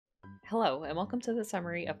Hello, and welcome to the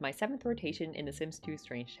summary of my 7th rotation in The Sims 2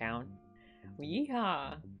 Strangetown.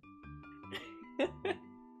 Yeehaw!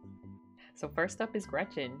 So first up is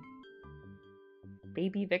Gretchen.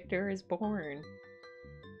 Baby Victor is born.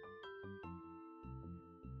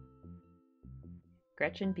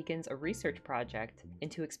 Gretchen begins a research project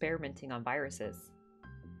into experimenting on viruses.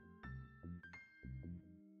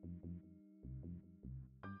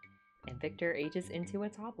 And Victor ages into a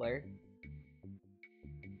toddler.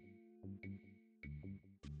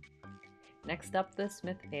 Next up, the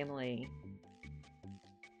Smith family.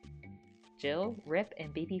 Jill, Rip,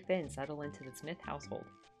 and baby Finn settle into the Smith household.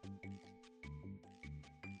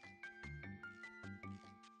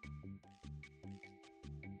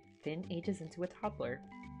 Finn ages into a toddler.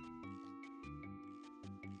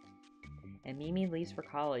 And Mimi leaves for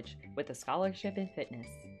college with a scholarship in fitness.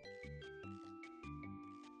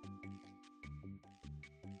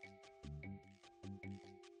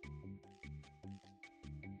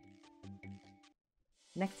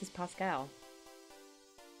 Next is Pascal.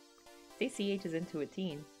 Stacy ages into a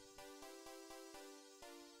teen.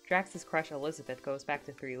 Drax's crush Elizabeth goes back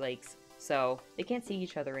to Three Lakes, so they can't see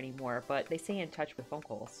each other anymore, but they stay in touch with phone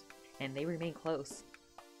calls, and they remain close.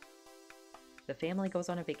 The family goes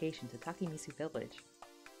on a vacation to Takemisu Village.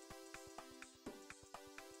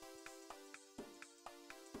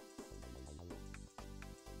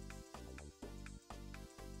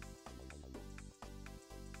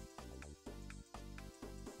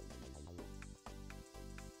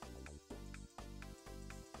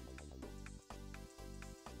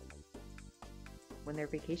 When their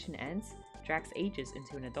vacation ends, Drax ages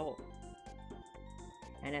into an adult.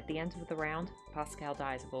 And at the end of the round, Pascal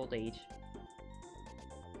dies of old age.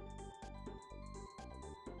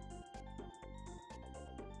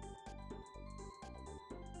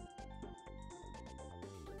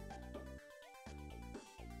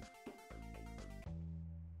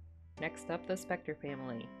 Next up, the Spectre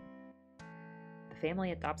family. The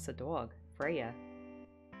family adopts a dog, Freya.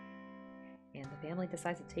 And the family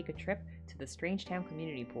decides to take a trip to the Strangetown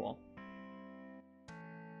community pool.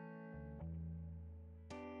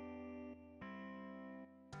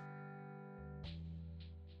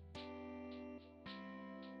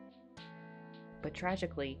 But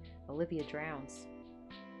tragically, Olivia drowns.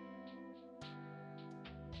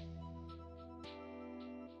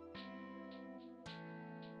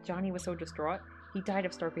 Johnny was so distraught, he died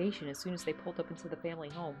of starvation as soon as they pulled up into the family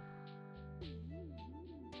home.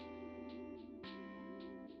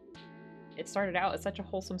 It started out as such a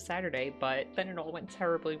wholesome Saturday, but then it all went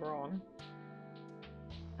terribly wrong.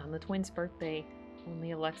 On the twins' birthday,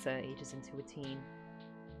 only Alexa ages into a teen.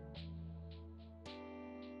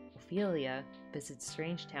 Ophelia visits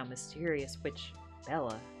Strangetown mysterious witch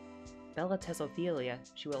Bella. Bella tells Ophelia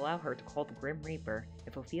she will allow her to call the Grim Reaper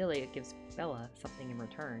if Ophelia gives Bella something in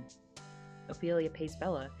return. Ophelia pays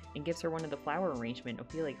Bella and gives her one of the flower arrangement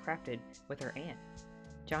Ophelia crafted with her aunt.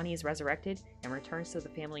 Johnny is resurrected and returns to the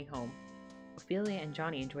family home. Ophelia and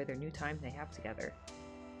Johnny enjoy their new time they have together.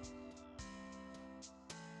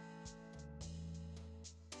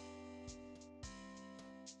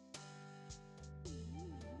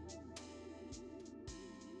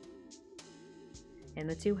 And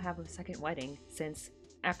the two have a second wedding, since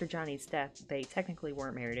after Johnny's death, they technically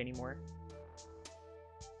weren't married anymore.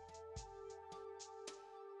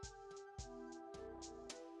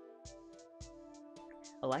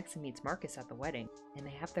 Alexa meets Marcus at the wedding, and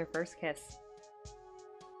they have their first kiss.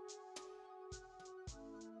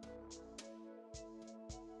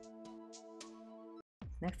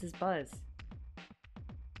 Next is Buzz.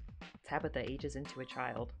 Tabitha ages into a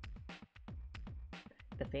child.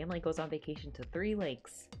 The family goes on vacation to Three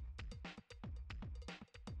Lakes.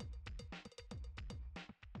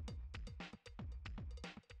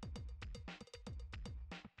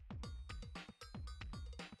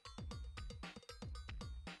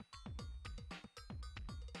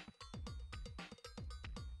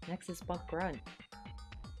 Next is Buck Grunt.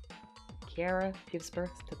 Kiara gives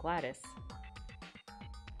birth to Gladys.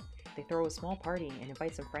 They throw a small party and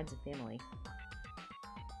invite some friends and family.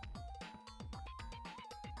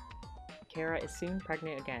 Kara is soon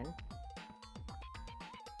pregnant again,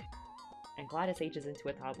 and Gladys ages into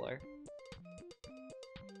a toddler.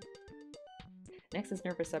 Next is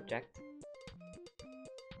Nervous Subject.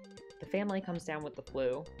 The family comes down with the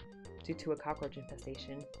flu due to a cockroach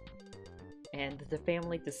infestation, and the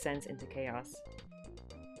family descends into chaos.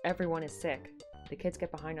 Everyone is sick, the kids get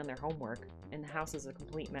behind on their homework, and the house is a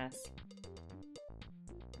complete mess.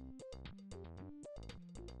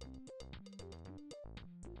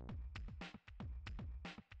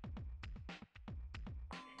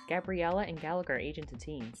 Gabriella and Gallagher age into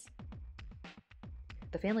teens.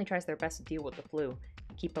 The family tries their best to deal with the flu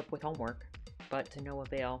and keep up with homework, but to no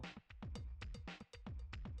avail.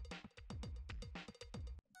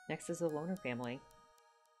 Next is the Loner family.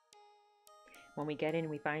 When we get in,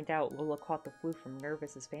 we find out Lola caught the flu from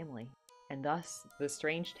Nervous's family, and thus the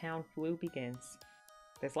Strangetown flu begins.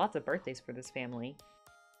 There's lots of birthdays for this family.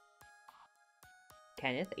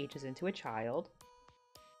 Kenneth ages into a child.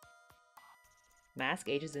 Mask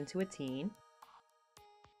ages into a teen.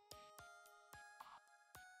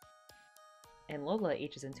 And Lola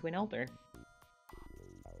ages into an elder.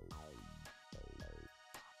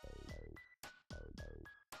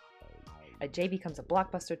 Jay becomes a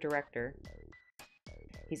blockbuster director.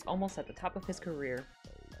 He's almost at the top of his career.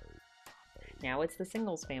 Now it's the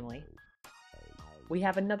Singles family. We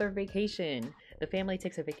have another vacation! The family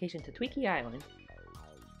takes a vacation to Tweaky Island.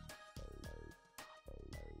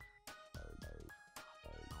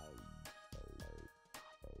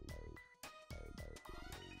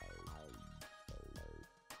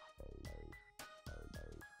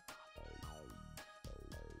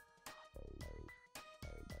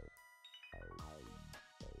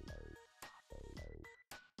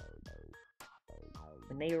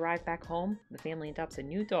 When they arrive back home, the family adopts a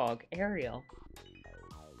new dog, Ariel.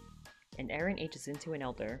 And Aaron ages into an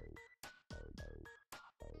elder.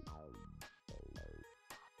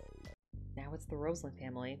 Now it's the Roseland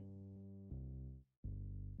family.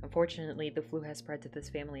 Unfortunately, the flu has spread to this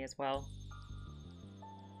family as well.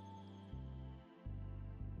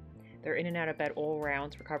 They're in and out of bed all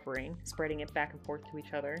rounds, recovering, spreading it back and forth to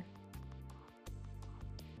each other.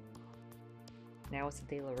 Now it's the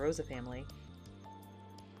De La Rosa family.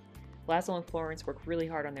 Laszlo and Florence work really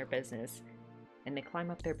hard on their business, and they climb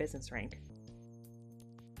up their business rank.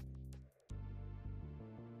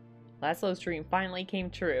 Laszlo's dream finally came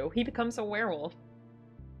true. He becomes a werewolf.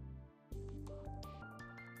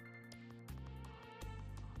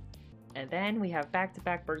 And then we have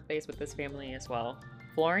back-to-back birthdays with this family as well.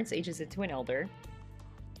 Florence ages into an elder.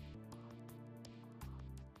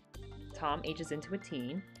 Tom ages into a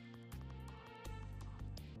teen.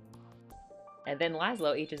 And then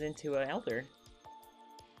Laszlo ages into an elder.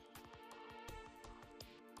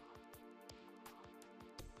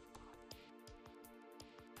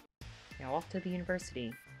 Now off to the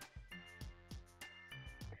university.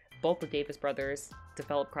 Both the Davis brothers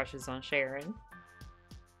develop crushes on Sharon.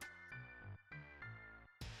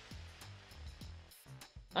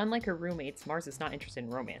 Unlike her roommates, Mars is not interested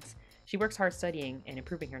in romance. She works hard studying and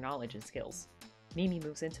improving her knowledge and skills. Mimi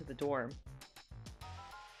moves into the dorm.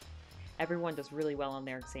 Everyone does really well on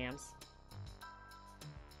their exams.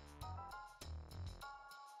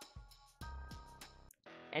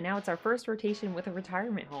 And now it's our first rotation with a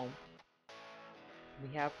retirement home.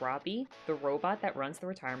 We have Robbie, the robot that runs the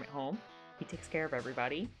retirement home. He takes care of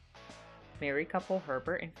everybody. Married couple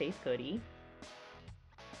Herbert and Faith Goody.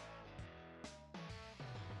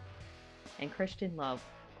 And Christian Love,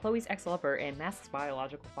 Chloe's ex-lover and Mask's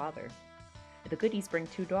biological father. The Goodies bring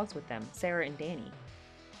 2 dogs with them, Sarah and Danny.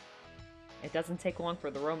 It doesn't take long for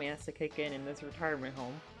the romance to kick in this retirement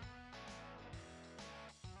home.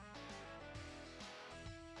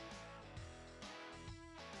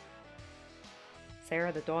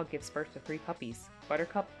 Sarah the dog gives birth to 3 puppies,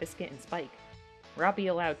 Buttercup, Biscuit, and Spike. Robbie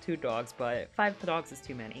allowed 2 dogs, but 5 dogs is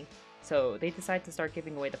too many, so they decide to start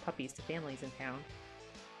giving away the puppies to families in town.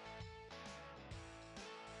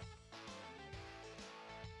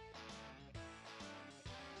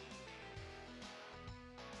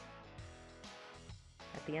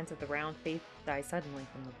 At the end of the round, Faith dies suddenly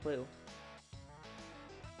from the flu.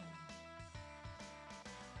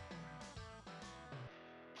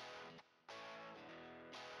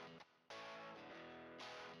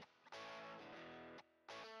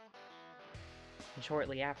 And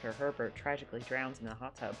shortly after, Herbert tragically drowns in a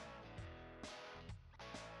hot tub.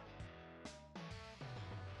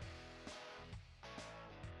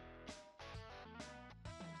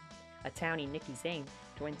 A townie, Nikki Zane,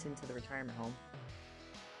 joins into the retirement home.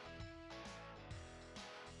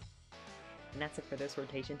 And that's it for this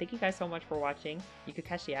rotation. Thank you guys so much for watching. You could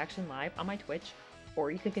catch the action live on my Twitch,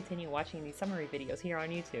 or you could continue watching these summary videos here on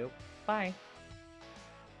YouTube. Bye!